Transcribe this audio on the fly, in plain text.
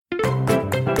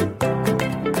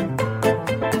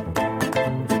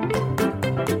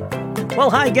Well,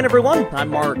 hi again, everyone. I'm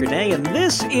Mark Renee, and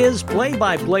this is Play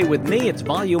by Play with me. It's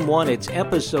Volume 1, it's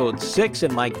Episode 6,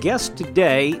 and my guest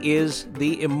today is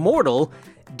the immortal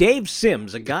Dave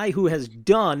Sims, a guy who has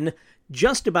done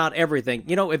just about everything.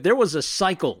 You know, if there was a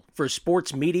cycle for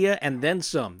sports media and then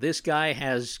some, this guy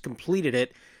has completed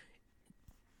it.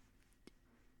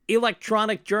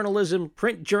 Electronic journalism,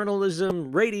 print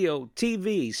journalism, radio,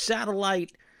 TV,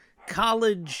 satellite,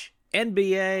 college,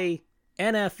 NBA,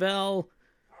 NFL,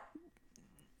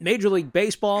 Major League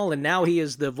Baseball, and now he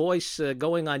is the voice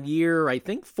going on year, I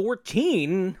think,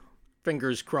 14,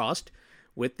 fingers crossed,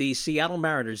 with the Seattle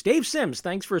Mariners. Dave Sims,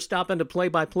 thanks for stopping to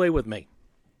play-by-play with me.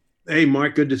 Hey,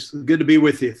 Mark, good to be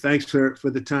with you. Thanks for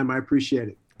the time. I appreciate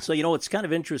it. So, you know, it's kind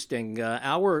of interesting.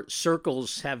 Our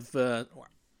circles have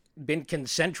been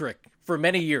concentric for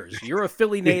many years. You're a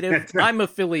Philly native. I'm a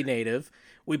Philly native.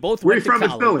 We both went to college.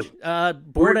 Where are you from in Philly?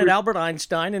 Born at Albert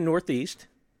Einstein in Northeast.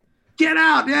 Get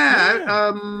out,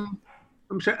 yeah.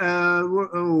 I'm sure,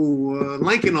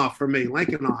 Lankenau for me,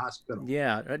 Lankenau Hospital.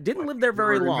 Yeah, I didn't live there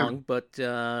very long, but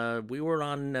we were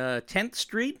on 10th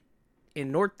Street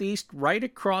in Northeast, right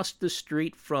across the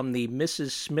street from the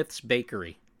Mrs. Smith's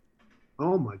Bakery.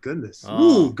 Oh, my goodness.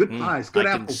 Ooh, good pies, good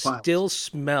apple pies. I can still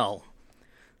smell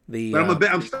the... But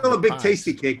I'm still a big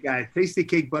Tasty Cake guy. Tasty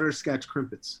Cake butterscotch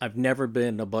crimpets. I've never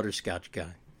been a butterscotch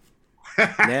guy.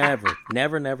 Never.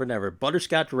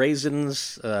 Butterscotch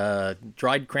raisins,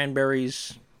 dried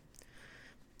cranberries,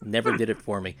 never did it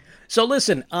for me. So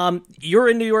listen, you're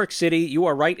in New York City. You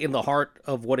are right in the heart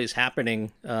of what is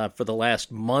happening for the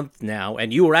last month now.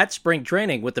 And you were at spring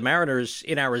training with the Mariners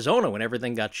in Arizona when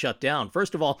everything got shut down.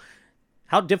 First of all,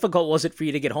 how difficult was it for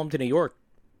you to get home to New York?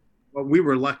 Well, we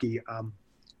were lucky.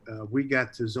 We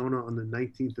got to Zona on the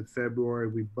 19th of February.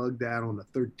 We bugged out on the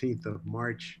 13th of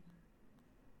March.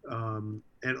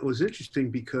 And it was interesting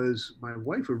because my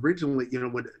wife originally, you know,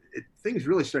 when things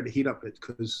really started to heat up,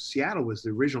 because Seattle was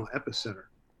the original epicenter,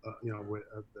 of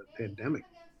the pandemic.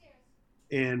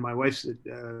 And my wife said,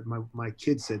 my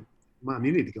kid said, "Mom,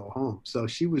 you need to go home." So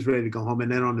she was ready to go home.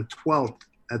 And then on the 12th,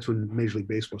 that's when Major League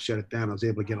Baseball shut it down. I was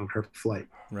able to get on her flight.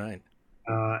 Right.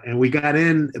 And we got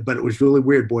in, but it was really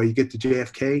weird, boy. You get to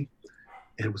JFK,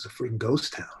 and it was a freaking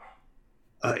ghost town.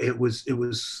 It was,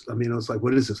 I mean, I was like,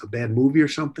 what is this, a bad movie or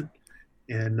something?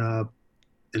 And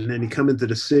then you come into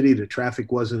the city, the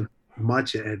traffic wasn't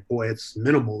much, and boy, it's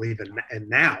minimal even. And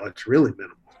now it's really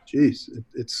minimal. Jeez,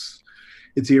 it's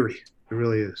eerie. It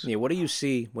really is. Yeah. What do you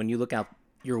see when you look out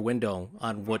your window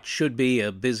on what should be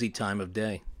a busy time of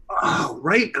day? Oh,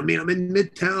 right. I mean, I'm in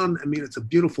Midtown. I mean, it's a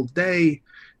beautiful day.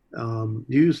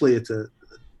 Usually it's a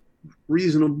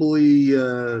reasonably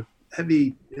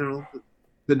heavy, you know,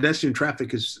 pedestrian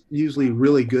traffic is usually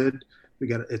really good.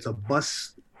 It's a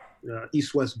bus,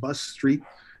 east-west bus street.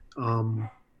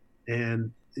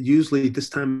 And usually this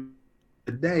time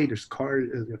of day, there's cars,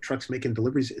 trucks making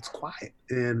deliveries. It's quiet.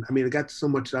 And I mean, it got so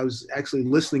much that I was actually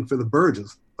listening for the birds.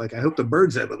 It's like, I hope the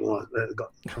birds haven't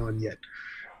gone yet.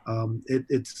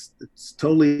 It's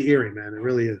totally eerie, man. It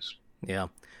really is. Yeah.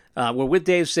 We're with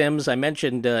Dave Sims. I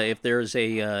mentioned if there's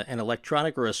an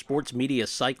electronic or a sports media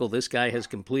cycle, this guy has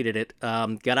completed it.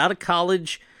 Got out of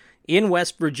college in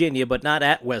West Virginia, but not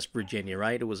at West Virginia,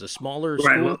 right? It was a smaller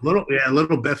school. Right,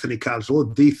 little Bethany College, a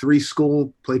little D3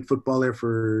 school. Played football there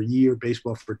for a year,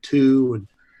 baseball for 2, and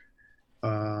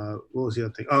what was the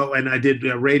other thing? Oh, and I did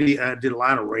radio. I did a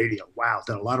lot of radio. Wow,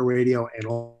 did a lot of radio, and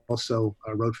also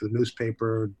wrote for the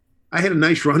newspaper. I had a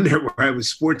nice run there where I was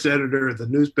sports editor of the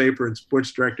newspaper and sports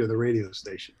director of the radio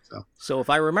station. So if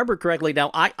I remember correctly,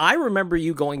 now I remember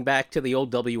you going back to the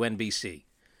old WNBC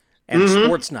and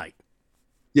Sports Night.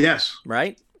 Yes.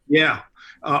 Right? Yeah.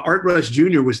 Art Rush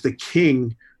Jr. was the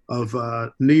king of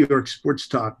New York sports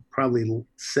talk, probably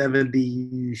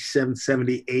 77,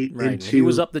 78. Right. He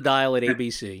was up the dial at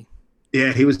ABC.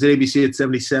 Yeah, he was at ABC at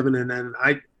 77. And then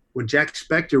when Jack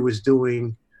Spector was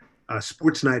doing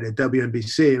Sports Night at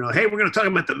WNBC, hey, we're going to talk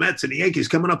about the Mets and the Yankees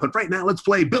coming up, but right now let's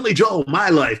play Billy Joel, My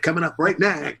Life, coming up right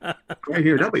now, right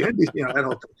here, WNBC. That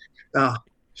whole thing.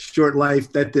 Short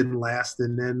life, that didn't last,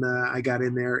 and then I got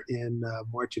in there in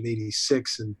March of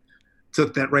 '86 and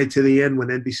took that right to the end when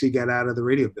NBC got out of the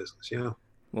radio business. Yeah.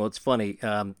 Well, it's funny.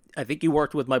 I think you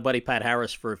worked with my buddy Pat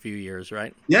Harris for a few years,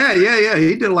 right? Yeah.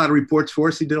 He did a lot of reports for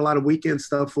us. He did a lot of weekend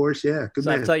stuff for us. Yeah, good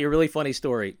man. I'll tell you a really funny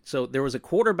story. So there was a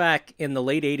quarterback in the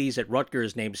late 80s at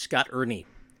Rutgers named Scott Ernie.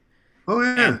 Oh,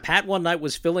 yeah. And Pat one night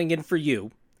was filling in for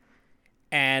you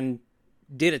and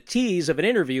did a tease of an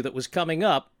interview that was coming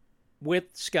up with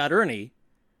Scott Ernie.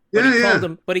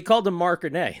 But he called him Mark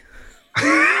Renee.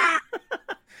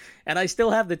 And I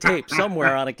still have the tape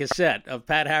somewhere on a cassette of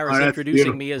Pat Harris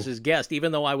introducing me as his guest,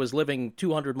 even though I was living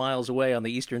 200 miles away on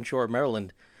the eastern shore of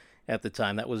Maryland at the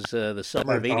time. That was the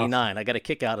summer of '89. Awesome. I got a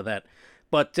kick out of that.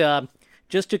 But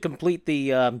just to complete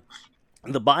the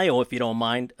bio, if you don't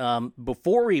mind,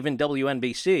 before even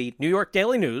WNBC, New York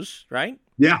Daily News, right?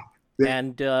 Yeah.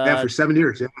 And for 7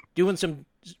 years, yeah. Doing some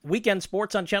weekend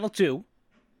sports on Channel 2.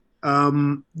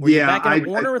 Were you back at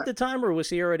Warner at the time, or was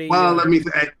he already? Well,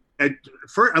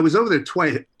 first, I was over there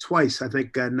twice. I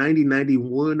think 90,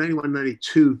 91,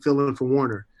 92, filling in for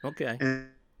Warner. Okay.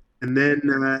 And then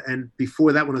and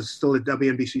before that, when I was still at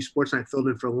WNBC Sports Night, filled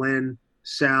in for Len,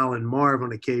 Sal, and Marv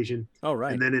on occasion. Oh,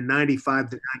 right. And then in 95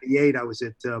 to 98, I was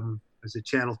at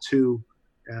Channel 2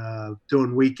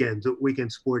 doing weekend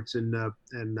sports and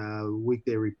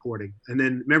weekday reporting. And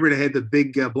then remember they had the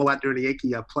big blowout during the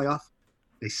Yankee playoff.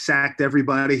 They sacked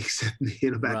everybody except me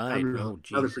and about another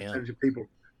percentage of people.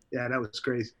 Yeah, that was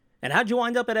crazy. And how'd you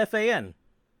wind up at FAN?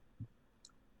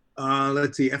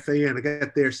 Let's see, FAN. I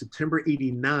got there September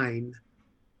 '89,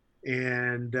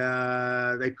 and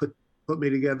they put me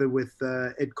together with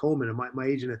Ed Coleman, and my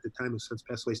agent at the time was since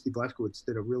passed away, Steve Lefkowitz,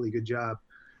 did a really good job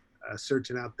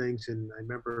searching out things. And I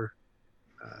remember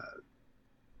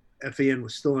FAN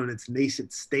was still in its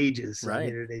nascent stages. Right.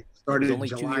 I mean, they started in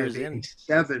July of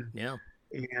 '87. Yeah.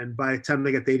 And by the time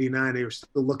they got to '89, they were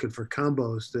still looking for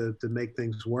combos to make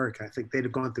things work. I think they'd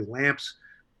have gone through Lamps.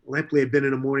 Lampley had been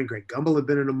in the morning. Greg Gumbel had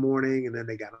been in the morning. And then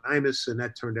they got Imus, and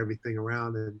that turned everything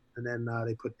around. And then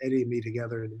they put Eddie and me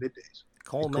together in the middays.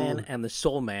 Coleman and the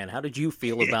Soul Man. How did you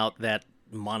feel about that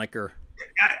moniker?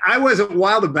 I wasn't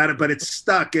wild about it, but it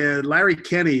stuck. Larry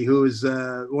Kenney, who is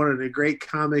one of the great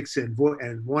comics and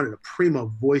one of the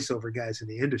primo voiceover guys in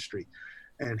the industry,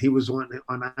 and he was on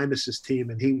Imus's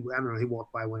team, and he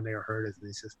walked by when they were hurt, and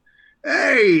he says,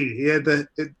 "Hey, yeah, the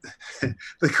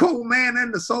Cold Man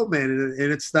and the Soul Man,"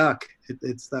 and it stuck.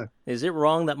 It stuck. Is it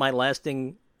wrong that my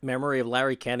lasting memory of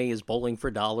Larry Kenney is Bowling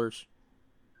for Dollars?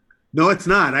 No, it's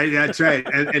not. That's right.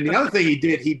 And the other thing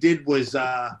he did was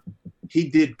he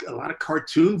did a lot of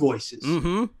cartoon voices.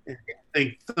 Mm-hmm. And I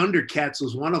think Thundercats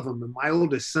was one of them. And my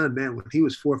oldest son, man, when he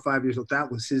was 4 or 5 years old,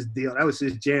 that was his deal. That was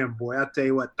his jam, boy. I'll tell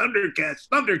you what,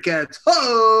 Thundercats,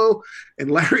 ho! And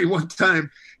Larry, one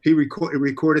time, he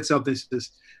recorded something that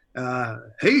says,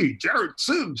 "Hey, Jared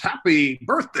Sims, happy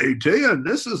birthday to you. And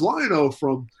this is Lino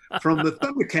from the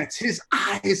Thundercats. His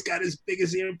eyes got as big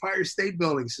as the Empire State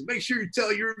Building. So make sure you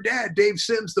tell your dad, Dave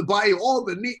Sims, to buy you all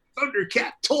the neat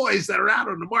Thundercat toys that are out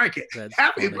on the market. That's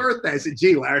happy funny. birthday." I said,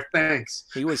 "Gee, Larry, thanks."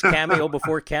 He was cameo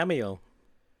before cameo.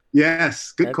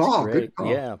 Yes, good That's call. Great. Good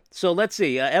call. Yeah. So let's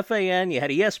see. FAN, you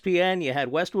had ESPN, you had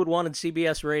Westwood One and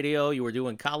CBS Radio. You were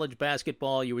doing college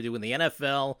basketball. You were doing the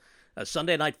NFL,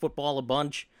 Sunday Night Football a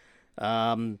bunch.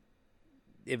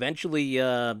 Eventually,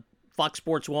 Fox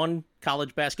Sports 1,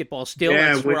 college baskall still.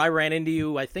 Yeah, that's where I ran into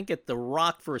you, I think, at The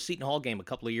Rock for a Seton Hall game a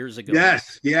couple of years ago.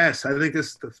 Yes. I think this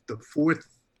is the fourth,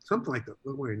 something like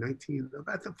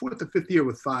about the fourth or fifth year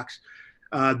with Fox,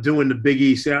 doing the Big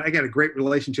East. I got a great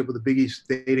relationship with the Big East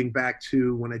dating back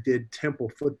to when I did Temple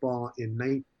football in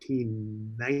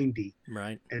 1990.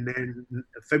 Right. And then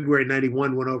February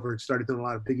 '91 went over and started doing a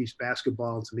lot of Big East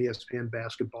basketball and some ESPN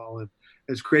basketball. And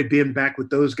it's great being back with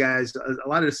those guys. A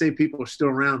lot of the same people are still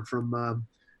around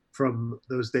from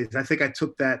those days. I think I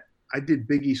did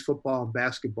Big East football and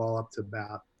basketball up to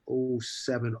about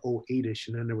 07, 08-ish,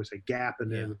 and then there was a gap,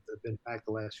 and then I've been back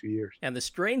the last few years. And the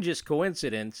strangest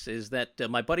coincidence is that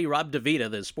my buddy Rob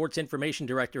DeVita, the sports information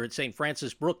director at St.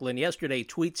 Francis Brooklyn, yesterday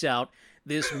tweets out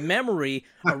this memory,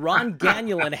 a Ron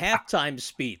Gagnon halftime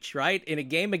speech, right, in a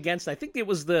game against, I think it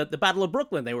was the Battle of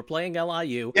Brooklyn. They were playing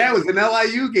LIU. Yeah, it was an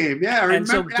LIU game. Yeah, I remember. And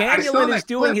so Gagnon is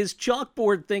doing his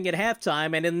chalkboard thing at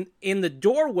halftime, and in the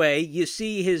doorway, you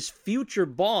see his future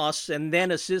boss and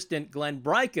then assistant Glenn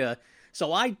Bryka.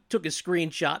 So I took a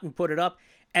screenshot and put it up,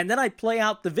 and then I play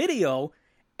out the video,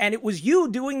 and it was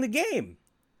you doing the game.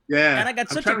 Yeah. And I got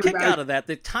such a kick out of that.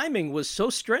 The timing was so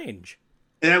strange.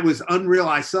 And it was unreal.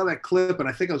 I saw that clip, and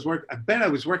I bet I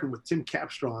was working with Tim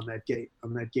Capstraw on that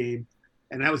game,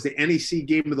 and that was the NEC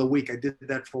game of the week. I did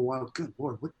that for a while. Good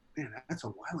Lord, that's a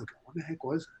while ago. What the heck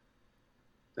was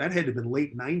that? That had to have been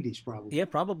late 90s probably. Yeah,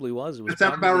 probably was. Does that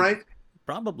sound about right?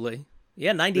 Probably.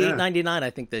 Yeah, 98, 99, I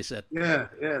think they said. Yeah,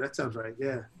 that sounds right,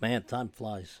 yeah. Man, time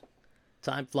flies.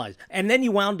 Time flies. And then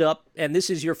you wound up, and this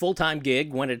is your full-time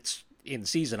gig when it's in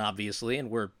season, obviously, and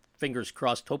we're fingers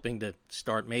crossed hoping to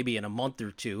start maybe in a month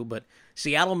or two, but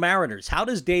Seattle Mariners. How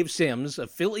does Dave Sims, a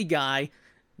Philly guy,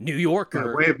 New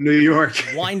Yorker, way of New York,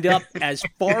 wind up as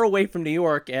far away from New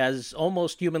York as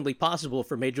almost humanly possible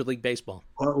for Major League Baseball.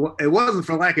 Well, it wasn't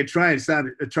for lack of trying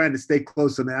to stay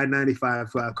close on the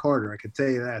I-95 corridor. I can tell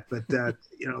you that. But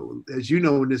as you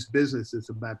know, in this business,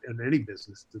 in any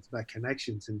business, it's about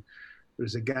connections. And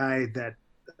there's a guy that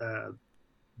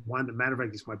matter of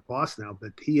fact, he's my boss now,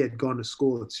 but he had gone to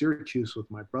school at Syracuse with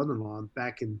my brother-in-law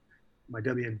back in my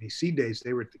WNBC days.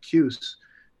 They were at the Cuse.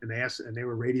 And they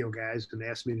were radio guys, and they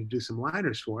asked me to do some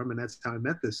liners for him, and that's how I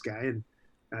met this guy. And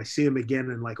I see him again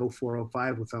in like 04,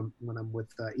 05 with him when I'm with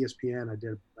ESPN. I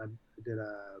did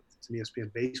some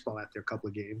ESPN baseball out there, a couple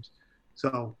of games.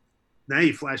 So now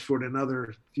you flash forward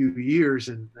another few years,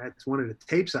 and that's one of the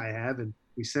tapes I have. And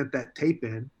we sent that tape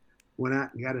in, went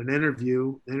out and got an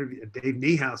interview. Dave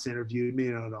Niehaus interviewed me,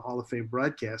 the Hall of Fame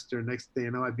broadcaster. And next thing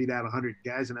you know, I beat out 100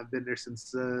 guys, and I've been there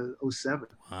since 07.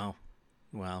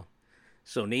 Wow.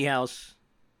 So Niehaus,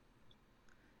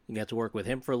 you got to work with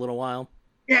him for a little while?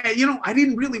 Yeah, I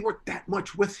didn't really work that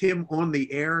much with him on the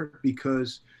air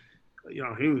because, he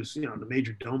was, the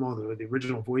major domo, the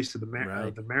original voice of the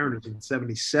Mariners in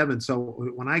 '77. So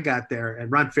when I got there,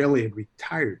 and Ron Fairley had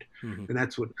retired, and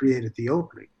that's what created the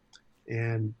opening.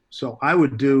 And so I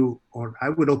would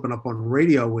open up on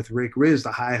radio with Rick Rizzs,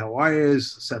 the hi, how are you,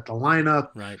 set the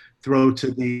lineup, throw to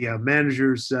the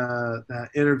manager's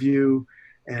interview.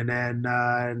 And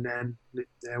then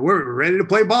we're ready to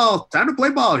play ball. Time to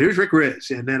play ball. Here's Rick Rizzs.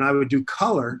 And then I would do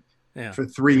color for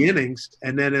 3 innings.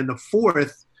 And then in the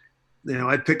fourth,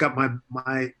 I'd pick up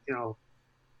my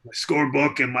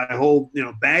scorebook and my whole,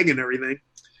 bag and everything.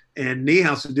 And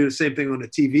Niehaus would do the same thing on the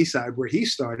TV side where he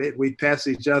started. We'd pass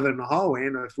each other in the hallway.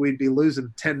 And if we'd be losing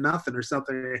 10-0 or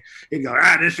something, he'd go,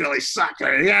 this really sucks.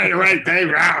 Yeah, you're right, Dave.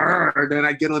 And then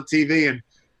I'd get on TV and,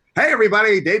 hey,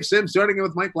 everybody, Dave Sims starting in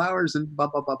with Mike Flowers and blah,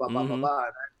 blah, blah, blah, blah, blah, blah.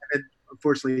 And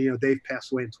unfortunately, Dave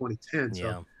passed away in 2010.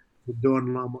 So we're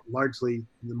doing largely,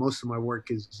 most of my work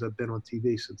has been on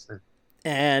TV since then.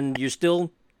 And you're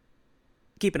still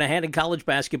keeping a hand in college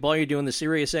basketball. You're doing the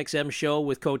SiriusXM show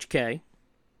with Coach K.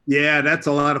 Yeah, that's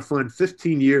a lot of fun.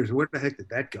 15 years. Where the heck did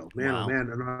that go? Man, wow. Oh, man.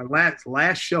 And our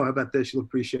last show, how about this? You'll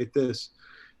appreciate this.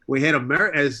 We had,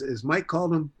 as Mike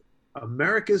called him,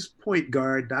 America's point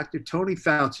guard, Dr. Tony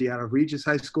Fauci, out of Regis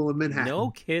High School in Manhattan. No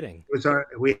kidding.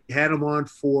 We had him on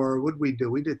for, what did we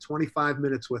do? We did 25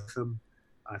 minutes with him,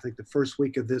 I think the first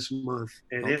week of this month.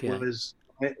 And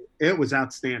it was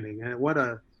outstanding. And what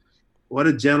a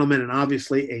gentleman, and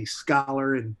obviously a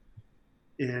scholar, and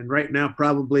right now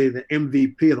probably the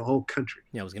MVP of the whole country.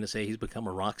 Yeah, I was going to say he's become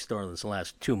a rock star in this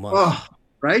last 2 months. Oh,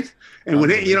 right? And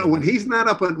when he's not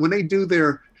up on, when they do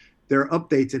their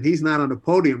updates and he's not on the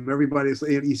podium, everybody's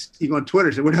he's on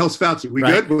Twitter saying, "What the hell's Fauci? We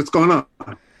good? What's going on?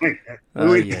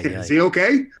 Is he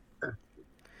okay?"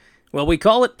 Well, we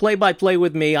call it play-by-play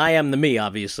with me. I am the me,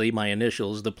 obviously, my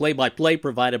initials. The play-by-play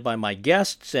provided by my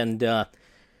guests, and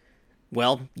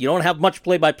well, you don't have much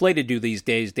play-by-play to do these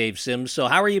days, Dave Sims. So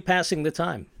how are you passing the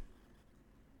time?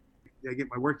 I get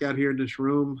my workout here in this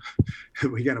room.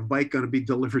 We got a bike going to be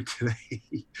delivered today.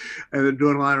 I've been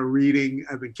doing a lot of reading.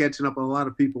 I've been catching up on a lot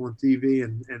of people on TV,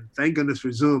 and thank goodness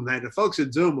for Zoom. The folks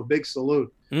at Zoom, a big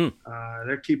salute.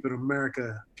 They're keeping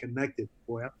America connected.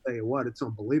 Boy, I'll tell you what, it's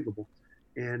unbelievable.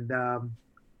 And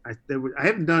I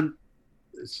haven't done,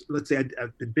 let's say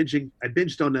I've been binging. I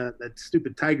binged on that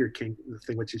stupid Tiger King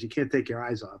thing, which is you can't take your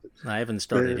eyes off it. I haven't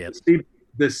started yet.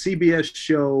 The CBS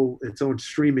show, it's on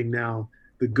streaming now,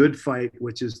 The Good Fight,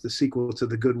 which is the sequel to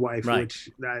The Good Wife, which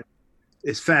that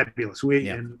is fabulous.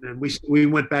 We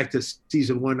went back to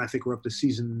season 1. I think we're up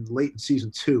to late in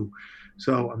season 2.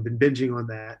 So I've been binging on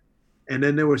that. And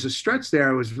then there was a stretch there.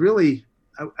 I was really,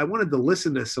 I wanted to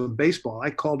listen to some baseball. I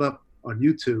called up on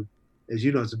YouTube, as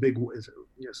you know,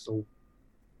 so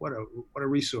what a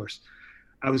resource.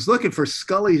 I was looking for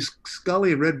Scully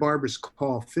and Red Barber's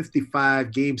call,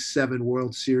 55 Game 7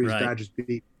 World Series. Dodgers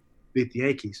beat the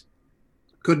Yankees.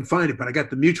 Couldn't find it, but I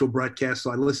got the mutual broadcast,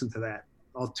 so I listened to that.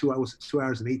 All 2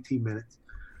 hours and 18 minutes.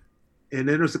 And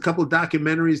then there's a couple of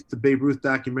documentaries, the Babe Ruth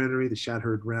documentary, the shot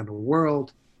heard around the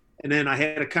world. And then I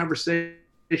had a conversation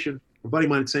with a buddy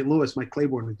of mine in St. Louis, Mike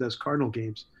Claiborne, who does Cardinal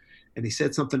games. And he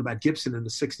said something about Gibson in the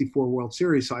 64 World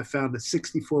Series. So I found the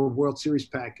 64 World Series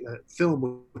pack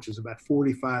film, which was about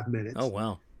 45 minutes. Oh,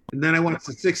 wow. And then I watched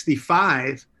the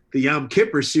 65, the Yom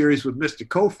Kippur series with Mr.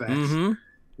 Koufax,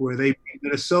 where they beat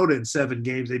Minnesota in 7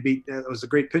 games. They beat, it was a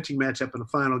great pitching matchup in the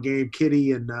final game.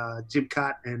 Kitty and Jim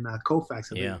Cott and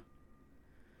Koufax. It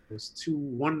was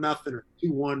 2-1 or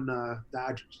 2-1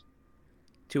 Dodgers.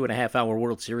 2.5 hour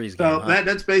World Series game. So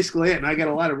that's basically it. And I got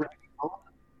a lot of,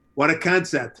 what a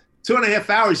concept. 2.5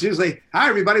 hours usually. Hi,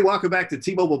 everybody. Welcome back to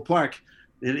T-Mobile Park.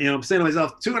 And, I'm saying to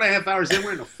myself, 2.5 hours in,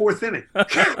 we're in the fourth inning.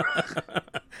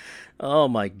 Oh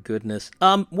my goodness.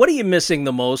 What are you missing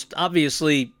the most?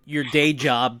 Obviously, your day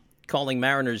job calling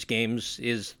Mariners games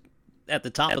is at the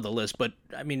top of the list, but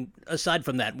I mean, aside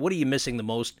from that, what are you missing the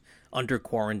most under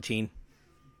quarantine?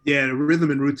 Yeah, the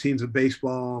rhythm and routines of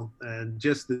baseball and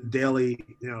just the daily,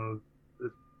 the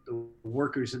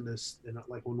workers in this,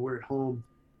 like when we're at home,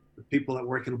 the people that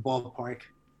work in the ballpark, a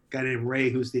guy named Ray,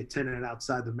 who's the attendant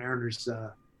outside the Mariners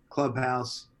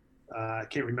clubhouse. I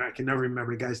can't remember. I can never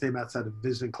remember the guy's name outside the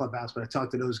visiting clubhouse, but I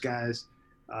talked to those guys.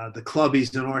 The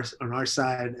clubbies on our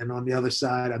side and on the other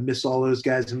side. I miss all those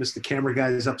guys. I miss the camera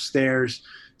guys upstairs.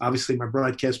 Obviously, my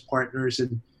broadcast partners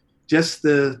and just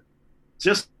the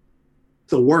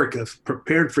work of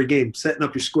preparing for a game, setting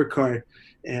up your scorecard,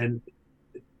 and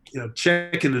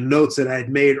checking the notes that I had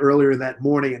made earlier that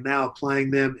morning, and now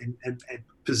applying them and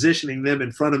positioning them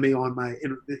in front of me on my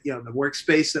the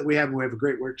workspace that we have. And we have a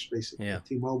great workspace at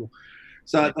T-Mobile.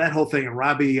 So that whole thing, and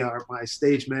Robbie, my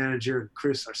stage manager, and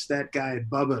Chris, our stat guy, and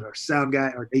Bubba, our sound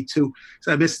guy, our A2.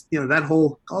 So I miss that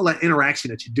all that interaction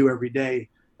that you do every day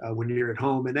when you're at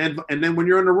home, and then when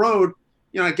you're on the road.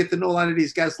 I get to know a lot of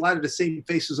these guys, a lot of the same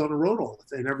faces on the road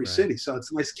in every city. So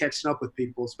it's nice catching up with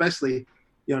people, especially,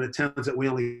 in the towns that we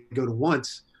only go to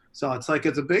once. So it's like,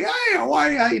 it's a big, hey,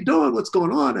 how you doing? What's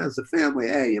going on as a family?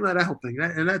 Hey, that whole thing.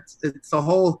 It's a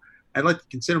whole, I like to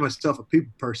consider myself a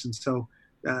people person. So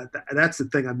that's the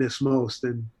thing I miss most.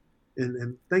 And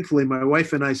thankfully my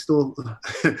wife and I still,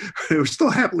 we're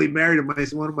still happily married, and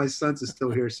one of my sons is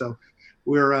still here. So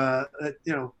we're,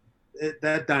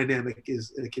 that dynamic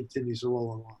continues to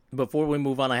roll along. Before we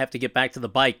move on, I have to get back to the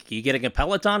bike. Are you getting a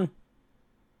Peloton?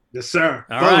 Yes, sir.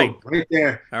 All right. Right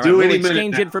there. All right, we'll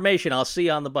exchange information. I'll see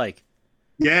you on the bike.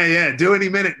 Yeah. Do any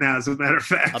minute now, as a matter of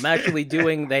fact. I'm actually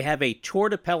they have a Tour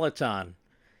de Peloton.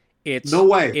 No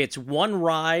way. It's one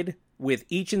ride with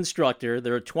each instructor.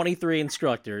 There are 23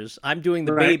 instructors. I'm doing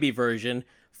the baby version,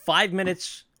 5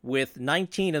 minutes with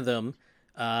 19 of them.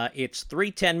 It's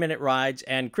 3 10-minute rides,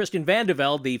 and Christian Vande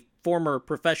Velde, the former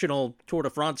professional Tour de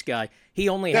France guy, he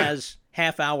only has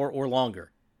half hour or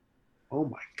longer. Oh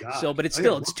my God. So, but it's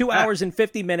 2 hours and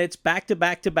 50 minutes, back to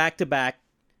back to back to back,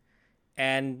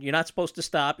 and you're not supposed to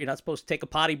stop. You're not supposed to take a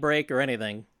potty break or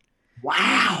anything.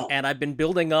 Wow. And I've been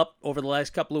building up over the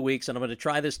last couple of weeks, and I'm going to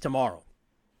try this tomorrow.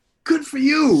 Good for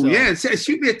you. So,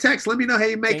 shoot me a text. Let me know how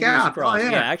you make out. Oh,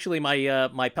 yeah. Actually,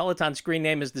 my Peloton screen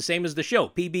name is the same as the show,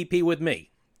 PBP with me.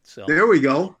 So there we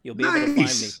go. You'll be able to find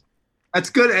me. That's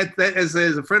good. As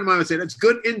a friend of mine would say, that's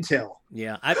good intel.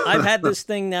 Yeah, I've had this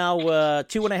thing now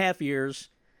 2.5 years.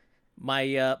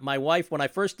 My wife, when I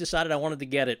first decided I wanted to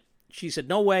get it, she said,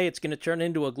 "No way, it's going to turn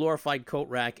into a glorified coat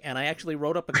rack." And I actually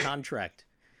wrote up a contract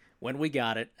when we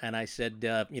got it, and I said,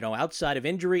 outside of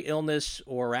injury, illness,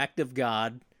 or act of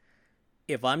God,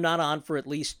 if I'm not on for at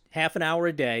least half an hour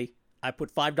a day, I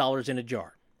put $5 in a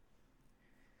jar.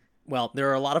 Well, there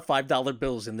are a lot of $5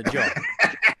 bills in the jar.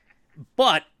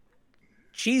 But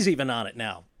she's even on it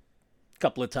now a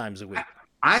couple of times a week.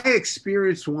 I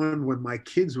experienced one when my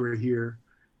kids were here.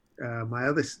 My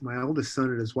oldest son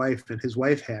and his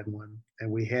wife had one,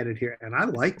 and we had it here, and I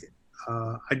liked it.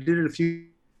 I did it a few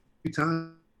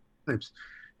times,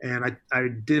 and I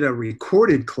did a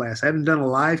recorded class. I haven't done a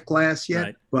live class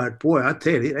yet, but boy, I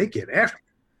tell you, they get after it.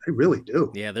 They really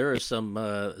do. Yeah, there are some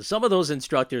of those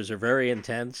instructors are very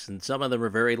intense, and some of them are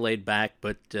very laid back,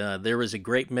 but there is a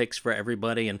great mix for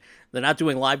everybody. And they're not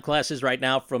doing live classes right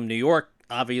now from New York,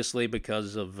 obviously,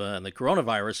 because of the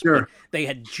coronavirus. Sure. But they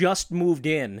had just moved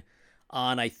in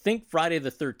on, I think, Friday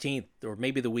the 13th, or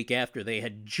maybe the week after. They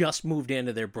had just moved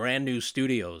into their brand new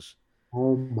studios.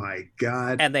 Oh, my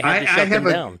God. And they had to shut them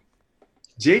down.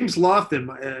 James Lofton,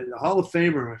 a Hall of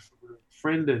Famer, a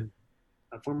friend and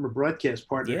a former broadcast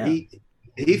partner,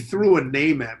 he threw a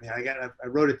name at me. I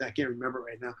wrote it. I can't remember it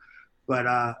right now,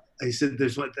 but he said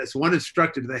there's one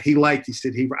instructor that he liked. He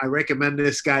said I recommend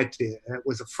this guy to you. It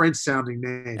was a French sounding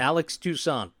name. Alex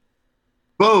Toussaint.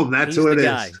 Boom, that's who it is.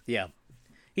 Guy. Yeah,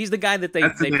 he's the guy that they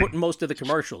put in most of the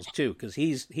commercials too, because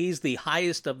he's the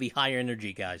highest of the high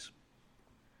energy guys.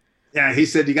 Yeah, he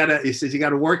said you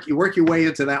gotta work your way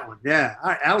into that one. Yeah.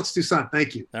 All right, Alex Toussaint,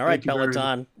 thank you. All right,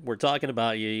 Peloton, we're talking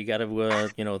about you. You got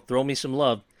to throw me some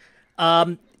love.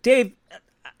 Dave,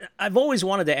 I've always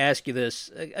wanted to ask you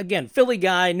this. Again, Philly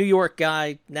guy, New York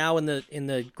guy, now in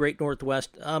the Great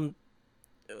Northwest.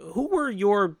 Who were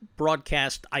your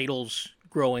broadcast idols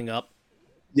growing up?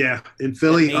 Yeah, in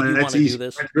Philly, that's easy.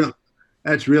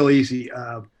 That's real easy.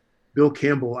 Bill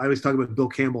Campbell. I always talk about Bill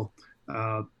Campbell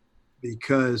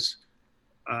because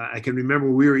I can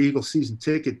remember we were Eagle season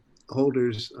ticket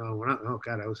holders when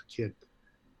I was a kid.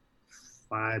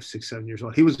 5, 6, 7 years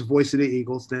old. He was the voice of the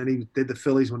Eagles. Then he did the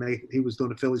Phillies he was doing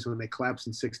the Phillies when they collapsed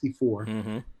in '64.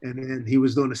 Mm-hmm. And then he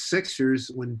was doing the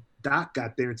Sixers when Doc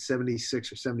got there in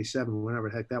 '76 or '77, whatever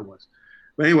the heck that was.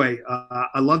 But anyway,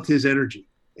 I loved his energy.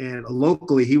 And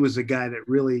locally, he was a guy that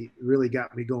really, really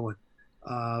got me going.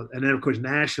 And then, of course,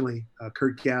 nationally,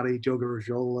 Kurt Gowdy, Joe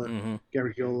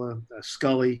Garagiola,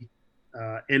 Scully,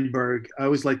 Enberg. I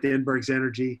always liked the Enberg's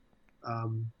energy,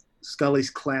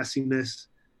 Scully's classiness,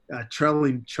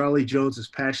 Charlie Jones's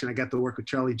passion. I got to work with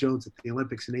Charlie Jones at the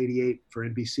Olympics in '88 for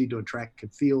NBC doing track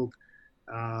and field.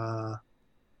 During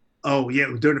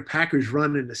the Packers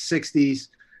run in the '60s,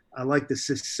 I like the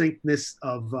succinctness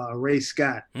of Ray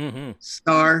Scott. Mm-hmm.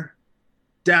 Star,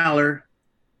 dollar,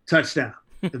 touchdown.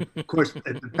 And of course,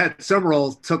 Pat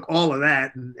Summerall took all of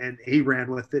that and he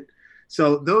ran with it.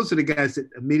 So those are the guys that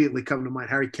immediately come to mind.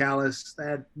 Harry Callis,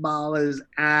 that ball is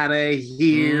out of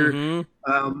here.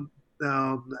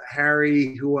 Mm-hmm.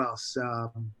 Harry, who else?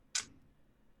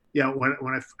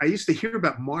 When I used to hear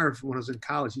about Marv when I was in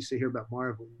college. I used to hear about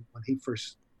Marv when he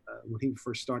first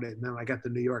started. And then I got to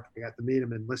New York. I got to meet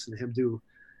him and listen to him do.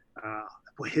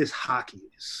 His hockey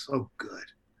is so good.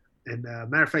 And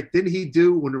matter of fact, didn't he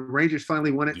do when the Rangers finally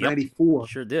won it in '94?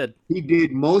 Sure did. He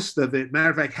did most of it.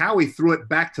 Matter of fact, Howie threw it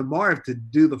back to Marv to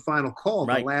do the final call,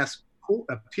 the last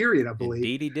period, I believe.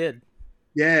 Indeed, he did.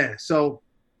 Yeah. So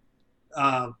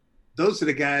those are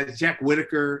the guys. Jack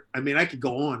Whitaker. I mean, I could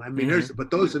go on. I mean, those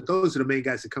are the main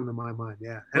guys that come to my mind.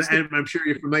 Yeah, and I'm sure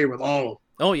you're familiar with all of them.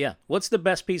 Oh yeah. What's the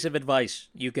best piece of advice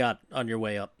you got on your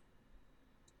way up?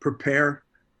 Prepare,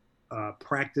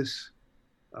 practice.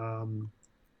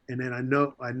 And then I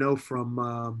know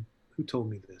from who told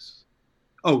me this?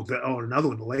 Another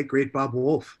one, the late great Bob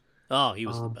Wolf. Oh, he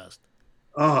was the best.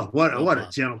 Oh, what a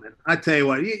gentleman! I tell you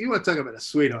what, you want to talk about a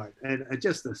sweetheart and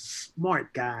just a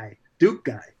smart guy, Duke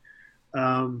guy.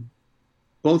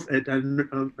 Both I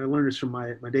learned this from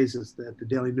my days at the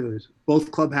Daily News.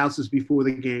 Both clubhouses before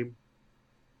the game,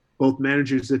 both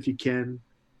managers if you can,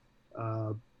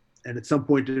 and at some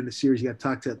point during the series you got to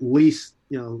talk to at least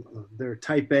their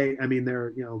type A. I mean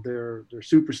their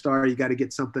superstar. You got to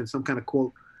get some kind of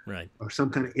quote, right, or some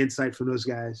kind of insight from those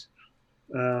guys.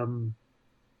 And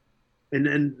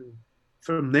then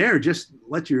from there, just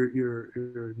let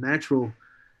your natural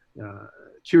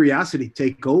curiosity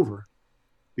take over,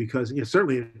 because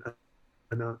certainly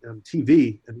on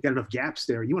TV, and you got enough gaps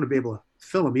there. You want to be able to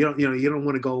fill them. You don't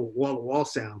want to go wall to wall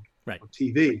sound right on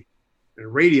TV.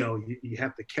 And radio, you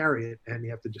have to carry it and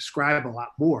you have to describe a lot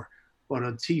more. But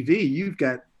on TV, you've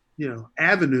got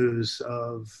avenues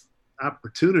of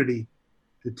opportunity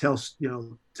to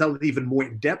tell even more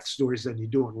in-depth stories than you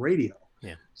do on radio.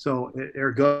 Yeah. So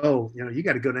ergo, you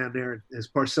got to go down there, and as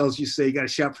Parcells used to say, you got to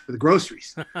shop for the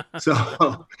groceries. So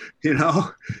so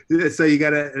you got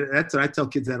to. That's what I tell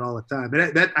kids that all the time.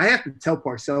 And that I have to tell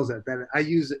Parcells that I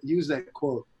use that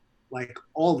quote like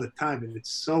all the time, and it's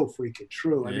so freaking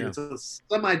true. I mean, it's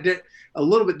a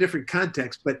little bit different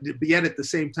context, but yet at the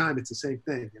same time, it's the same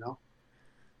thing.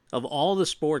 Of all the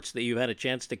sports that you've had a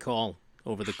chance to call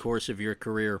over the course of your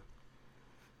career,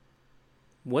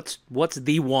 what's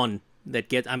the one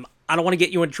that I don't want to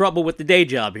get you in trouble with the day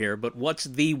job here, but what's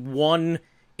the one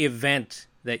event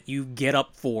that you get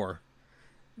up for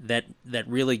that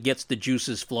really gets the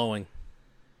juices flowing?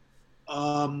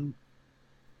 In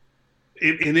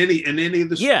any of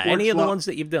the sports? Any of the ones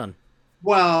that you've done.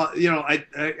 Well,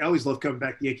 I always love coming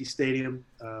back to Yankee Stadium,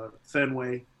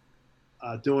 Fenway,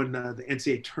 doing the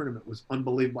NCAA tournament was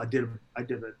unbelievable. I did it. I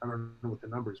don't know what the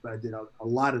numbers, but I did a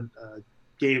lot of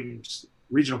games,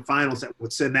 regional finals that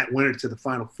would send that winner to the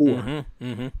Final Four. Mm-hmm,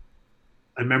 mm-hmm.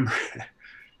 I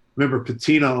remember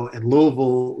Patino and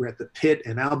Louisville were at the Pit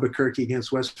in Albuquerque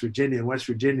against West Virginia, and West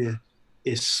Virginia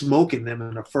is smoking them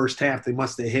in the first half. They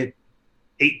must have hit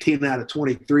 18 out of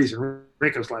 23s, and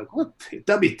Rick was like, "What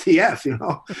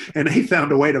WTF?" And he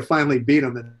found a way to finally beat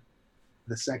them in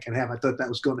the second half. I thought that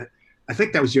was going to. I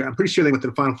think that was I'm pretty sure they went to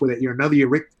the Final Four that year. Another year,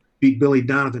 Rick beat Billy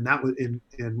Donovan. That was in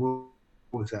what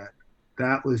was that?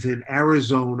 That was in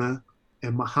Arizona,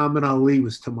 and Muhammad Ali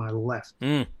was to my left.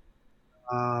 Mm.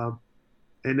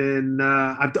 And then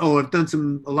I've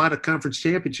done a lot of conference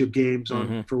championship games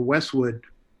for Westwood.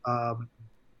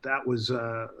 That was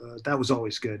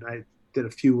always good. I did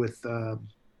a few with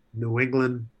New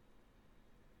England,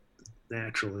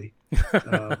 naturally.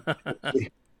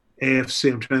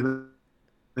 AFC. I'm trying to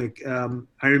think.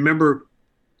 I remember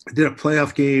I did a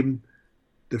playoff game,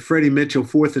 the Freddie Mitchell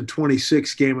 4th and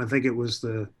 26 game. I think it was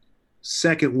the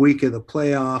second week of the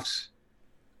playoffs.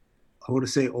 I want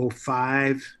to say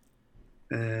 05.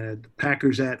 The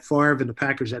Packers at Favre and the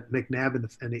Packers at McNabb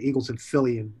and the Eagles in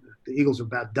Philly. And the Eagles are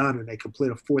about done, and they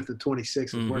complete a 4th and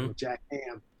 26 and working with Jack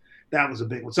Ham. That was a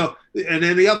big one. So, and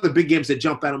then the other big games that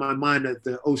jump out of my mind are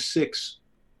the 06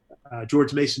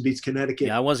 George Mason beats Connecticut.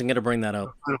 Yeah, I wasn't going to bring that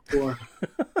up.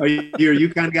 Are you a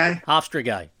UConn guy? Hofstra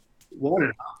guy. What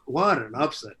an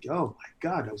upset. Oh, my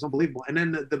God. That was unbelievable. And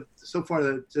then so far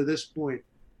to this point,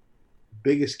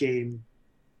 biggest game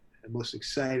and most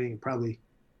exciting, probably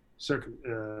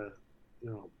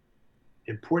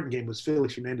important game was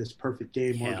Felix Hernandez's perfect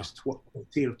game, August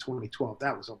 14 of 2012.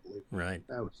 That was unbelievable. Right.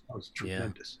 That was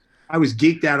tremendous. Yeah. I was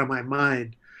geeked out of my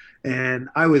mind, and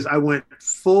I went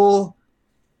full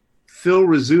Phil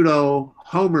Rizzuto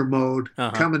homer mode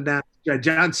coming down.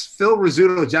 Phil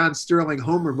Rizzuto, John Sterling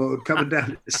homer mode coming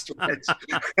down the stretch.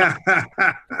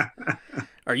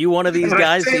 Are you one of these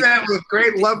guys? I say that with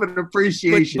great love and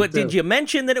appreciation. But did you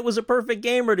mention that it was a perfect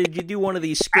game, or did you do one of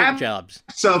these script jobs?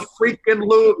 So freaking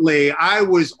lootly. I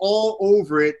was all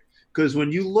over it, because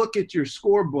when you look at your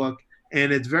scorebook,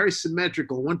 and it's very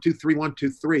symmetrical, 1, 2, 3, 1, 2,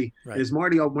 3. Right. As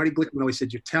Marty Glickman always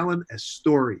said, you're telling a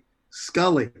story.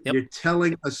 Scully, you're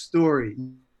telling a story.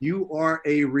 You are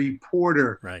a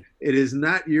reporter. Right. It is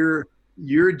not your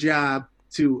job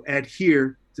to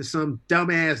adhere to some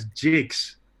dumbass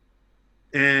jinx.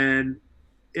 And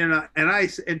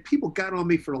and people got on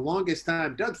me for the longest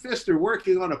time. Doug Fister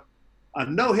working on a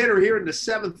no-hitter here in the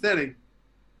 7th inning.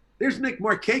 There's Nick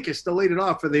Markakis to lead it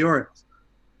off for the Orioles.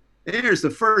 There's the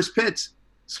first pitch.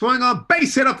 Swung on,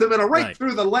 base hit up the middle, right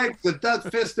through the legs of Doug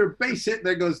Fister, base hit,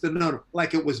 there goes the no-no.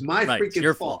 Like it was my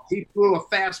freaking fault. He threw a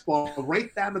fastball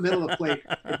right down the middle of the plate.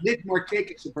 And Nick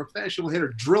Markakis, a professional hitter,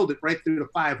 drilled it right through the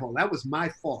 5-hole. That was my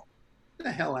fault. Get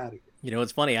the hell out of here. You know,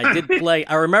 it's funny. I did play,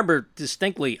 I remember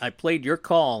distinctly, I played your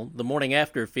call the morning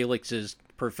after Felix's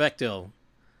perfecto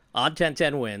on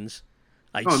 10-10 wins.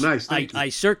 Nice. I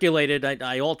circulated,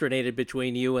 I alternated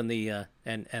between you and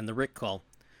the Rick call.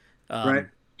 Right.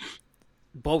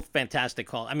 Both fantastic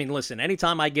calls. I mean, listen,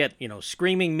 anytime I get,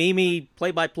 screaming Mimi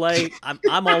play-by-play,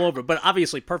 I'm all over. But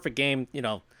obviously, perfect game, a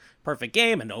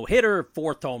no-hitter,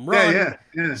 4th home run,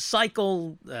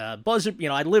 cycle, buzzer.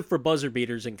 I live for buzzer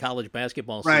beaters in college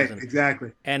basketball season. Right,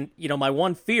 exactly. And, my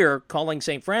one fear calling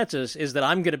St. Francis is that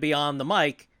I'm going to be on the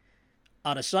mic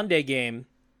on a Sunday game,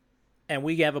 and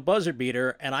we have a buzzer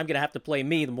beater, and I'm going to have to play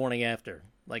me the morning after.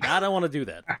 Like, I don't want to do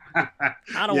that.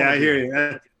 I hear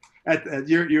you.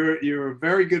 You're a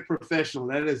very good professional.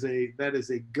 That is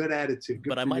a good attitude. Good,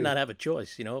 but I might not have a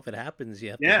choice. If it happens, you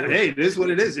have to do it. It is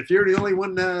what it is. If you're the only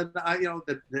one that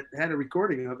had a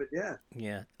recording of it,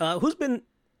 yeah. Who's been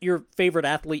your favorite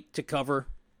athlete to cover?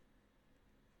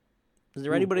 Is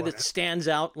there anybody that stands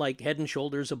out like head and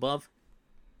shoulders above?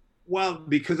 Well,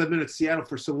 because I've been at Seattle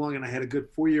for so long, and I had a good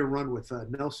 4-year run with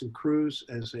Nelson Cruz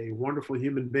as a wonderful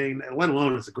human being, let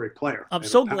alone as a great player. I'm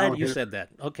so glad you said that.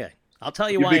 Okay. I'll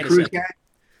tell you why in a second.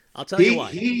 I'll tell you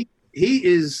why. He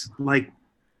is like,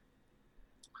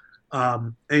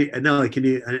 hey,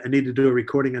 Nelly, I need to do a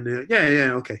recording on the,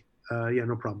 okay.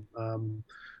 No problem.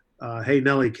 Hey,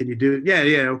 Nelly, can you do it?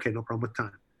 Yeah, okay, no problem. What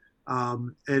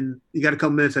time? And you got a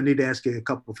couple minutes. I need to ask you a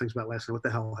couple of things about last night. What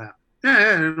the hell happened?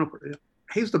 Yeah, no problem.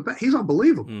 He's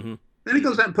unbelievable. Mm-hmm. Then he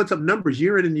goes out and puts up numbers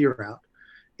year in and year out.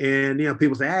 And,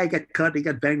 people say, he got cut, he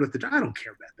got banged with the – I don't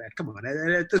care about that. Come on.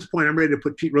 At this point, I'm ready to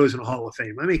put Pete Rose in the Hall of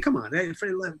Fame. I mean, come on.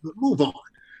 Move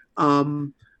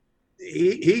on.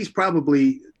 He's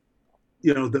probably,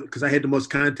 because I had the most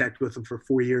contact with him for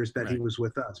 4 years that he was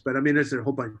with us. But, I mean, there's a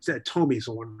whole bunch. Tomey's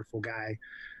a wonderful guy.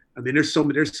 I mean, there's so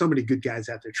many good guys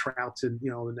out there. Trout's in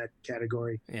that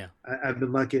category. Yeah. I've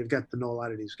been lucky. I've got to know a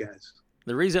lot of these guys.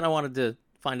 The reason I wanted to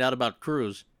find out about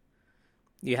Cruz,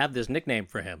 you have this nickname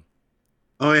for him.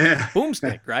 Oh, yeah.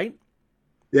 Boomstick, right?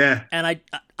 Yeah. And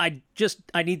I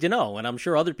need to know, and I'm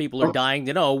sure other people are dying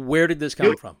to know, where did this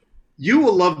come from? You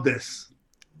will love this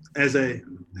as a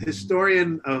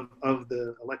historian of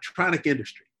the electronic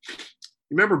industry.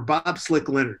 Remember Bob Slick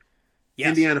Leonard? Yes.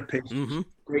 Indiana Pacers. Mm-hmm.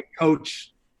 Great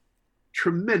coach,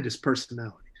 tremendous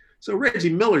personality. So Reggie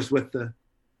Miller's with the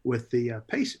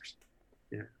Pacers.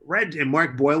 Yeah. And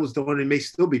Mark Boyle was doing, and may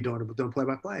still be doing it, but doing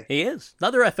play-by-play. He is.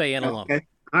 Another FAN alum. Okay.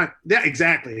 All right. Yeah,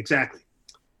 exactly.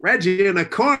 Reggie in the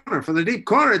corner, from the deep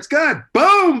corner. It's good.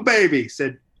 Boom, baby,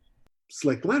 said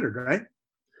Slick Leonard, right?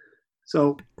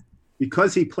 So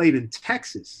because he played in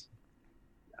Texas,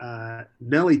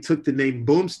 Nelly took the name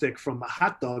Boomstick from a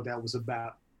hot dog that was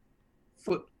about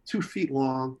 2 feet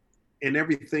long and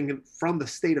everything from the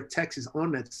state of Texas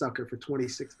on that sucker for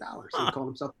 $26. So he called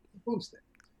himself Boomstick.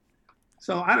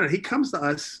 So I don't know. He comes to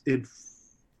us in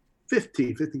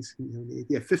 15.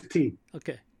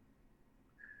 Okay.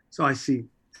 So I see,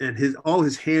 and all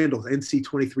his handles,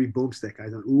 NC23 Boomstick. I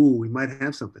thought, ooh, we might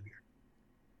have something here.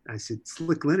 I said,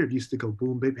 Slick Leonard used to go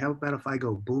boom, baby. How about if I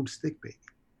go boom, stick, baby?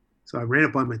 So I ran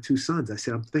it by my two sons. I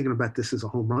said, I'm thinking about this as a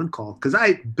home run call. Because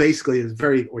I basically is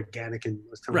very organic and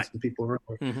was telling some people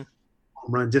earlier,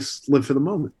 home run, just live for the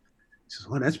moment. He says,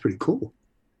 oh, that's pretty cool.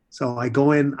 So I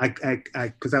go in,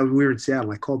 because we were in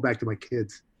Seattle. I called back to my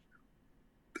kids,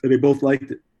 and they both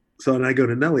liked it. So then I go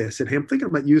to Nellie. I said, hey, I'm thinking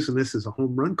about using this as a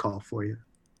home run call for you.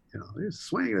 You know, there's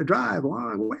swing a drive,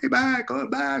 long way back, on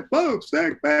back, boom,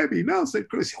 stick, baby, Nelson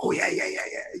Cruz. Oh, yeah.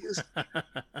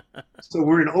 So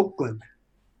we're in Oakland,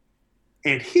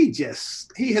 and he hits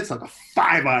like a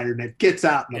 5-iron that gets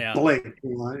out in a blink.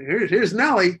 You know, here's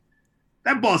Nelly.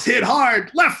 That ball's hit hard,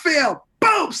 left field,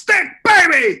 boom, stick,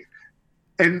 baby.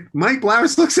 And Mike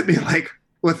Blowers looks at me like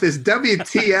with this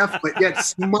WTF, but yet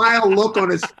smile look on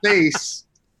his face.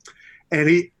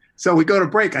 And so we go to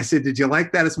break. I said, did you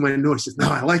like that? It's my noise. He says, no,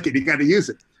 I like it. You got to use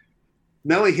it.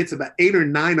 Nelly hits about 8 or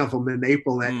 9 of them in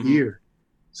April that year.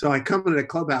 So I come into the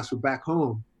clubhouse. We're back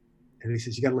home. And he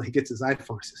says, he gets his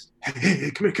iPhone. He says,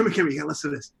 hey, come here. You got to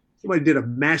listen to this. Somebody did a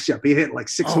mashup. He hit like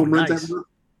 6 home runs that month.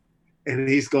 And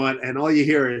he's going, and all you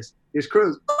hear is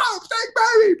Cruz, boom, stick,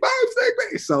 baby, boom, stick,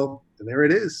 baby. So there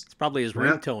it is. It's probably his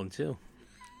ringtone, too.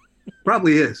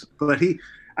 Probably is. But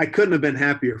I couldn't have been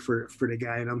happier for the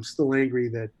guy, and I'm still angry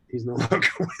that he's no longer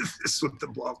with the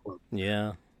ball club.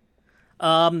 Yeah.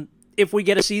 If we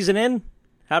get a season in,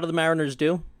 how do the Mariners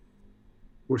do?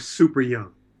 We're super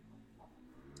young.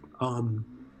 I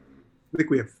think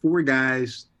we have 4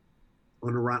 guys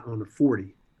on the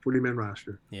 40-man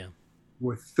roster. Yeah.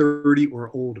 We're 30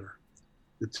 or older.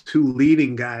 The 2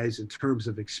 leading guys in terms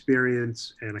of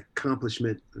experience and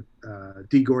accomplishment,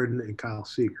 D. Gordon and Kyle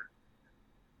Seager.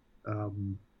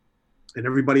 And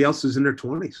everybody else is in their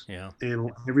 20s. Yeah.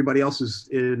 And everybody else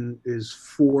is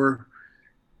for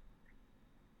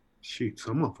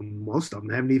most of them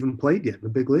haven't even played yet in the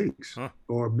big leagues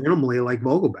or minimally like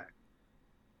Vogelback.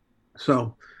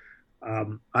 So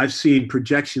I've seen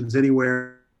projections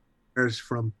anywhere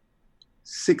from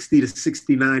 60 to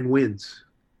 69 wins.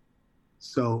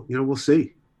 So, we'll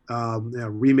see.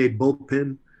 Remade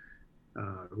bullpen,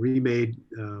 remade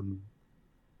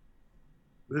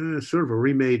sort of a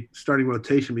remade starting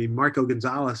rotation. I mean, Marco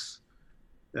Gonzalez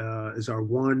is our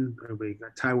one. We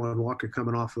got Taijuan Walker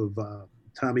coming off of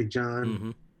Tommy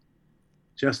John.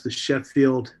 Justice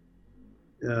Sheffield,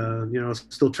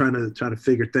 still trying to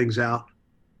figure things out.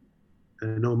 I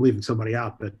know I'm leaving somebody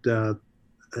out, but a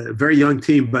very young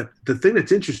team. But the thing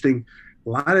that's interesting, a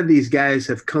lot of these guys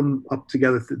have come up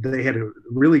together. They had a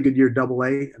really good year AA,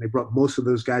 and they brought most of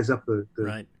those guys up, the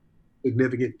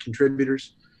significant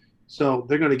contributors. So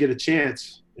they're going to get a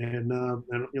chance, and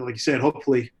like you said,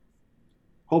 hopefully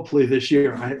this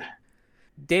year.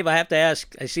 Dave, I have to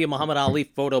ask. I see a Muhammad Ali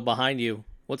photo behind you.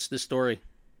 What's the story?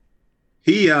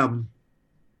 He,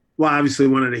 obviously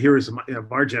one of the heroes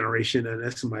of our generation, and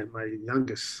that's my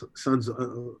youngest son's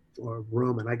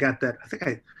room. And I got that. I think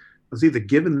I was either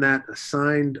given that a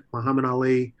signed Muhammad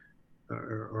Ali,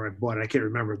 or I bought it. I can't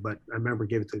remember, but I remember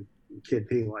gave it to the kid.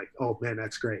 Being like, "Oh man,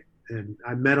 that's great." And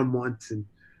I met him once in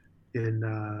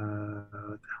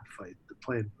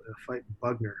fighting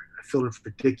Bugner. I filled in for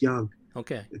Dick Young.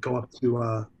 Okay. Go up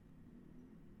to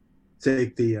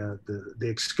take the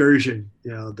excursion,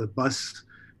 the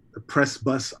press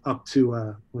bus up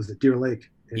to was it Deer Lake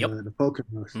in the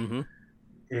Poconos.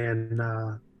 And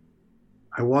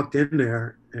I walked in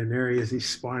there, and there he is. He's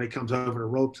sparring. He comes over the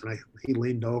ropes, and he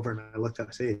leaned over, and I looked up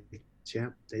and said, "Hey,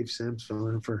 champ, Dave Sims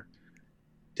filling in for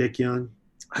Dick Young.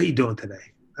 How you doing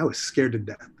today?" I was scared to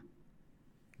death.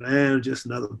 Man, just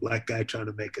another black guy trying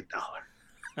to make $1.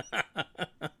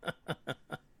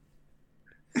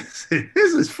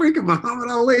 This is freaking Muhammad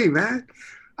Ali, man.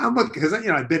 Because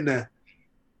I've been to.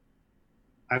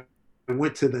 I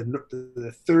went to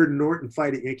the third Norton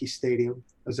fight at Yankee Stadium.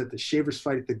 I was at the Shavers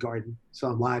fight at the Garden.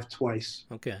 Saw him live twice.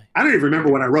 Okay. I don't even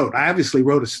remember what I wrote. I obviously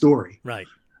wrote a story. Right.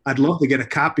 I'd love to get a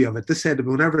copy of it. This had to be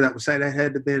whenever that was. That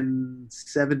had to have been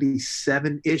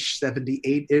 77-ish,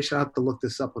 78-ish. I'll have to look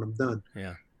this up when I'm done.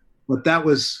 Yeah. But that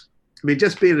was,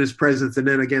 just being in his presence. And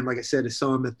then again, like I said, I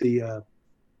saw him at the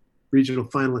regional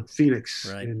final in Phoenix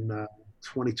in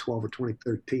 2012 or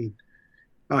 2013.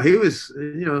 He was,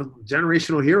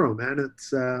 generational hero, man.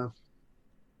 It's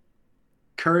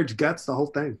courage, guts, the whole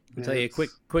thing. I'll tell you a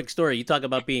quick story. You talk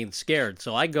about being scared.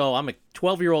 So I'm a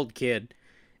 12-year-old kid,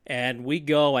 and we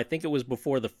go, I think it was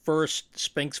before the first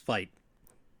Spinks fight.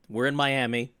 We're in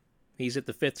Miami. He's at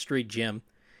the 5th Street gym,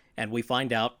 and we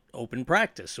find out open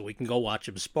practice, so we can go watch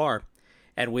him spar.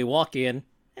 And we walk in,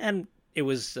 and it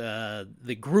was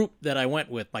the group that I went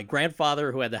with. My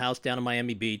grandfather, who had the house down in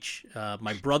Miami Beach.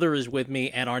 My brother is with me,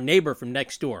 and our neighbor from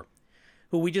next door,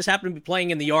 who we just happened to be playing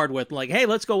in the yard with, like, hey,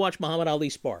 let's go watch Muhammad Ali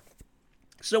spar.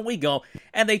 So we go,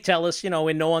 and they tell us, in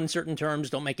no uncertain terms,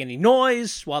 don't make any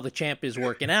noise while the champ is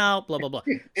working out, blah, blah, blah.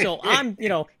 So I'm,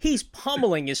 he's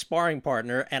pummeling his sparring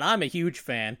partner, and I'm a huge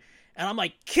fan. And I'm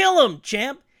like, kill him,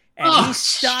 champ. And he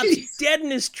stops dead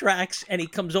in his tracks, and he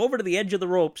comes over to the edge of the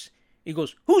ropes. He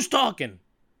goes, who's talking?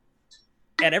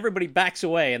 And everybody backs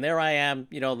away, and there I am,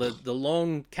 the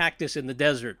lone cactus in the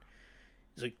desert.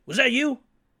 He's like, was that you?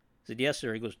 I said, yes,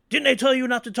 sir. He goes, didn't they tell you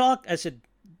not to talk? I said,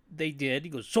 they did. He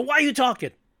goes, so why are you talking?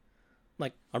 I'm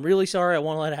like, I'm really sorry. I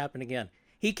won't let it happen again.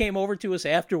 He came over to us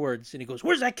afterwards, and he goes,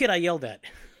 where's that kid I yelled at?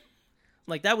 I'm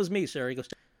like, that was me, sir. He goes,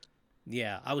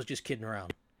 yeah, I was just kidding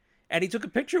around. And he took a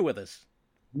picture with us.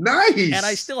 Nice. And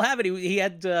I still have it. He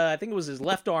had, I think it was his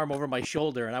left arm over my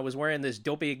shoulder, and I was wearing this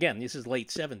dopey, again, this is late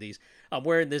 70s. I'm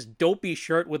wearing this dopey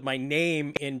shirt with my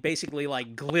name in basically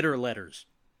like glitter letters.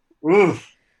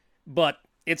 Oof. But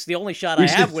it's the only shot I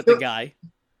have with the guy.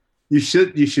 You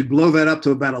should blow that up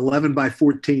to about 11 by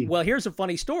 14. Well, here's a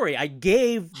funny story. I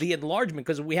gave the enlargement,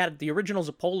 because we had the original's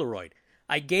a Polaroid.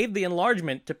 I gave the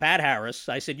enlargement to Pat Harris.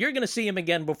 I said, you're going to see him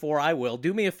again before I will.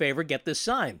 Do me a favor, get this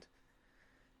signed.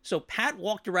 So Pat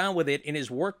walked around with it in his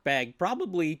work bag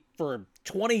probably for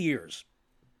 20 years.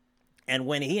 And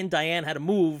when he and Diane had to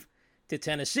move to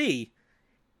Tennessee,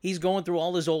 he's going through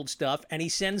all his old stuff, and he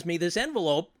sends me this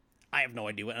envelope. I have no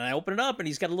idea. And I open it up, and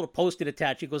he's got a little Post-it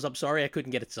attached. He goes, I'm sorry, I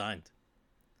couldn't get it signed.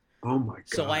 Oh, my God.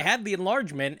 So I had the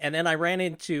enlargement, and then I ran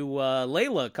into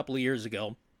Layla a couple of years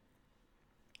ago,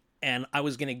 and I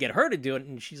was going to get her to do it,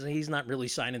 and he's not really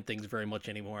signing things very much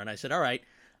anymore. And I said, all right,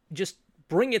 just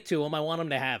bring it to him. I want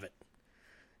him to have it.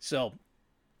 So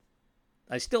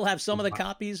I still have some of the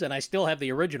copies, and I still have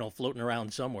the original floating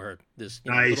around somewhere. This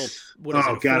nice. Little,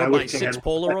 what is it, 4x6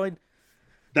 Polaroid?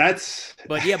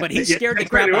 But he scared the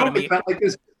crap out of me.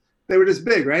 They were this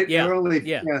big, right? Yeah. They were only,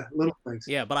 little things.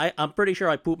 Yeah, but I'm pretty sure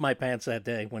I pooped my pants that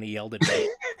day when he yelled at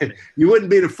me. You wouldn't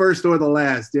be the first or the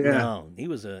last. Yeah. No, he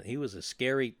was a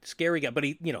scary guy, but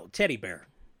he, teddy bear,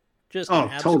 just an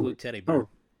absolute teddy bear.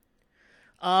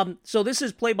 So this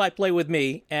is play-by-play with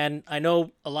me, and I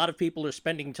know a lot of people are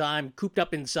spending time cooped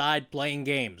up inside playing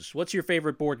games. What's your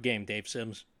favorite board game, Dave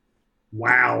Sims?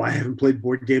 Wow, I haven't played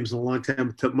board games in a long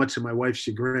time, much to my wife's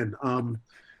chagrin.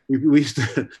 We used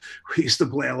to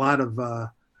play a lot of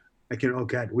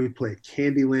we played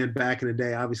Candyland back in the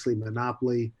day, obviously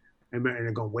Monopoly. I remember,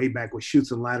 and going way back with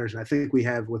Chutes and Ladders. And I think we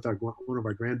have with one of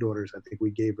our granddaughters, I think we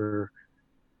gave her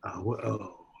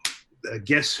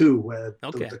Guess Who,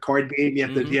 the card game. You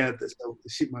have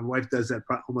to, my wife does that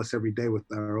almost every day with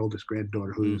our oldest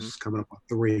granddaughter, who's coming up on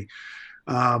 3.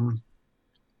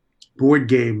 Board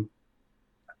game.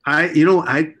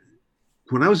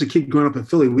 When I was a kid growing up in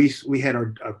Philly, we had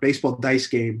our baseball dice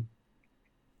game.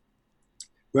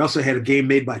 We also had a game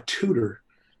made by Tudor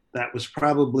that was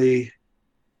probably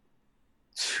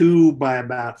 2 by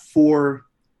about 4.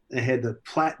 It had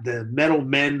the metal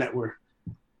men that were,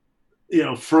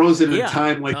 frozen in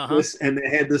time like this, and they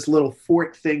had this little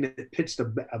fork thing that pitched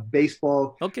a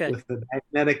baseball with the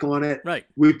magnetic on it. Right.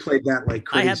 We played that like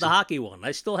crazy. I had the hockey one.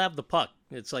 I still have the puck.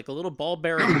 It's like a little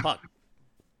ball-bearing puck.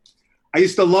 I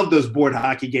used to love those board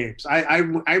hockey games. I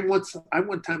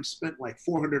one time spent like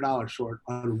 $400 short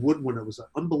on a wood one. It was an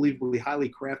unbelievably highly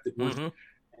crafted one.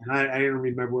 And I don't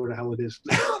remember where the hell it is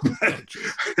now.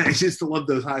 I used to love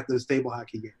those table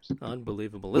hockey games.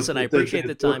 Unbelievable. Listen, I appreciate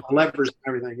the time. Levers and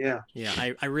everything, yeah. Yeah,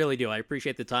 I really do. I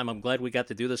appreciate the time. I'm glad we got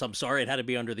to do this. I'm sorry it had to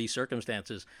be under these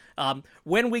circumstances.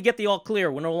 When we get the all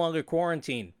clear, we're no longer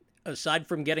quarantined. Aside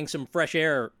from getting some fresh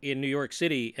air in New York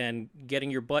City and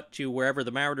getting your butt to wherever the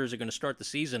Mariners are going to start the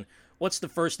season, what's the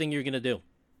first thing you're going to do?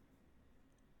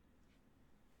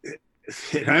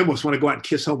 I almost want to go out and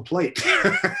kiss home plate.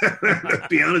 To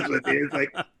be honest with you, it's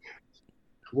like,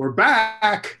 we're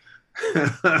back.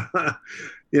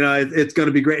 It's going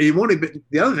to be great.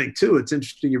 The other thing too, it's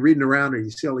interesting. You're reading around, or you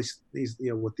see all these,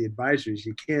 with the advisories.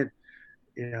 You can't,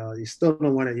 you still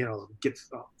don't want to, get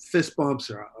fist bumps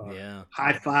or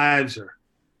high fives or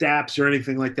daps or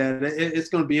anything like that. It's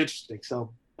going to be interesting.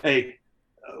 So, hey,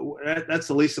 that's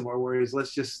the least of our worries.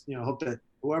 Let's just, hope that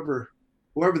whoever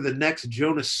the next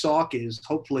Jonas Salk is,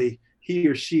 hopefully he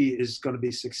or she is going to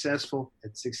be successful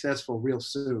real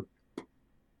soon.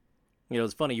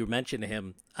 It's funny you mentioned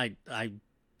him. I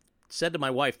said to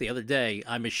my wife the other day,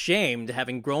 I'm ashamed,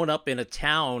 having grown up in a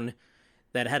town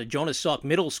that had a Jonas Salk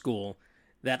middle school,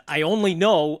 that I only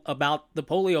know about the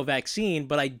polio vaccine,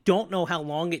 but I don't know how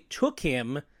long it took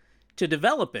him to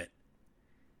develop it.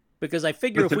 because I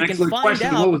figure That's if an we can excellent find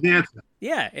question. out. What was the answer?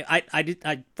 Yeah,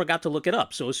 I forgot to look it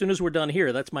up. So as soon as we're done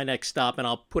here, that's my next stop, and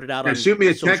I'll put it out Yeah, on shoot me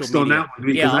a social text media. on that one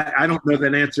because Yeah, I don't know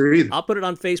that answer either. I'll put it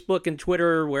on Facebook and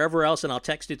Twitter, wherever else, and I'll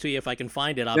text it to you if I can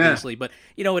find it, obviously. But,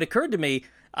 it occurred to me,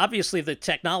 obviously the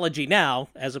technology now,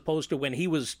 as opposed to when he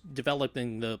was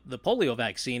developing the polio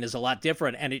vaccine, is a lot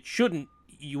different, and it shouldn't,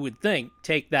 you would think,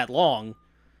 take that long.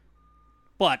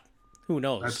 But who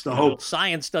knows? That's the hope.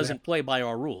 Science doesn't play by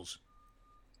our rules.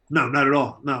 No, not at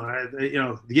all. No,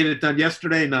 to get it done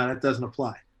yesterday, no, that doesn't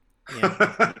apply.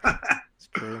 Yeah. It's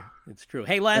true. It's true.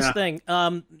 Hey, last thing.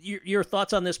 Your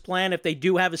thoughts on this plan if they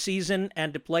do have a season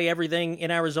and to play everything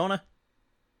in Arizona?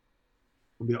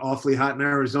 It'll be awfully hot in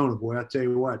Arizona, boy. I'll tell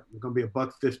you what. It's going to be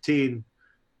 $115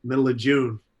 middle of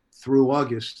June through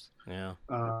August. Yeah.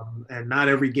 And not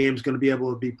every game's going to be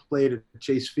able to be played at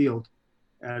Chase Field.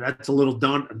 That's a little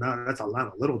daunting. No, that's a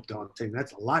little daunting.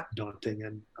 That's a lot daunting.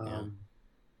 And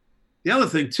the other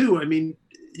thing, too, I mean,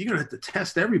 you're going to have to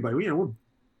test everybody. We're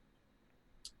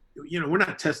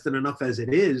not testing enough as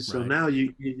it is. So now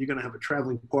you're going to have a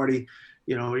traveling party.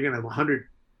 You're going to have 100,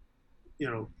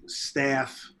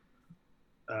 staff,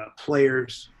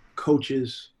 players,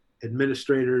 coaches,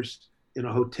 administrators in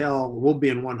a hotel. We'll be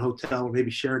in one hotel, maybe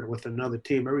sharing it with another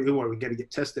team. We got to get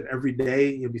tested every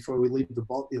day before we leave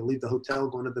leave the hotel,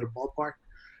 going into the ballpark.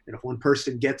 And if one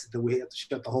person gets it, then we have to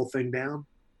shut the whole thing down.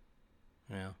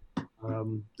 Yeah.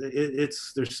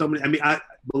 There's so many. I mean,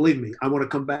 believe me, I want to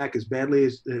come back as badly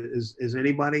as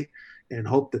anybody, and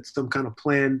hope that some kind of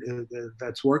plan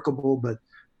that's workable. But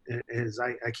as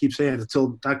I keep saying, until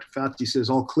Dr. Fauci says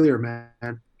all clear, man,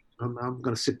 I'm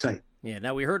going to sit tight. Yeah.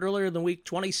 Now we heard earlier in the week,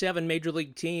 27 major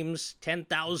league teams,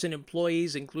 10,000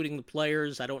 employees, including the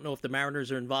players. I don't know if the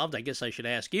Mariners are involved. I guess I should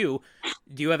ask you.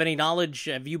 Do you have any knowledge?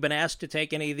 Have you been asked to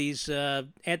take any of these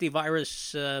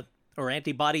antivirus or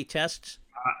antibody tests?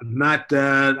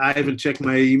 I haven't checked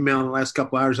my email in the last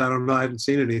couple hours. I don't know. I haven't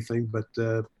seen anything, but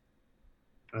I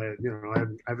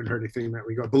haven't heard anything in that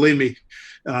regard. Believe me,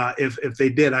 if they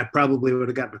did, I probably would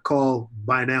have gotten a call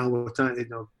by now.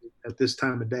 At this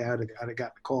time of day, I'd have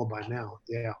gotten a call by now.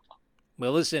 Yeah.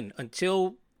 Well, listen,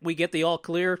 until we get the all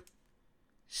clear,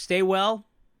 stay well,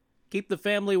 keep the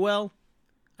family well.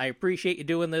 I appreciate you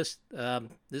doing this.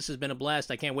 This has been a blast.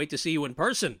 I can't wait to see you in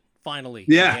person. Finally.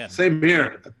 Yeah, again. Same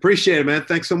here. Appreciate it, man.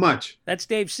 Thanks so much. That's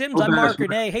Dave Sims. I'm Mark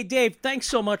Renee. Hey, Dave, thanks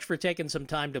so much for taking some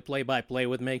time to play-by-play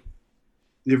with me.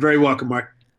 You're very welcome, Mark.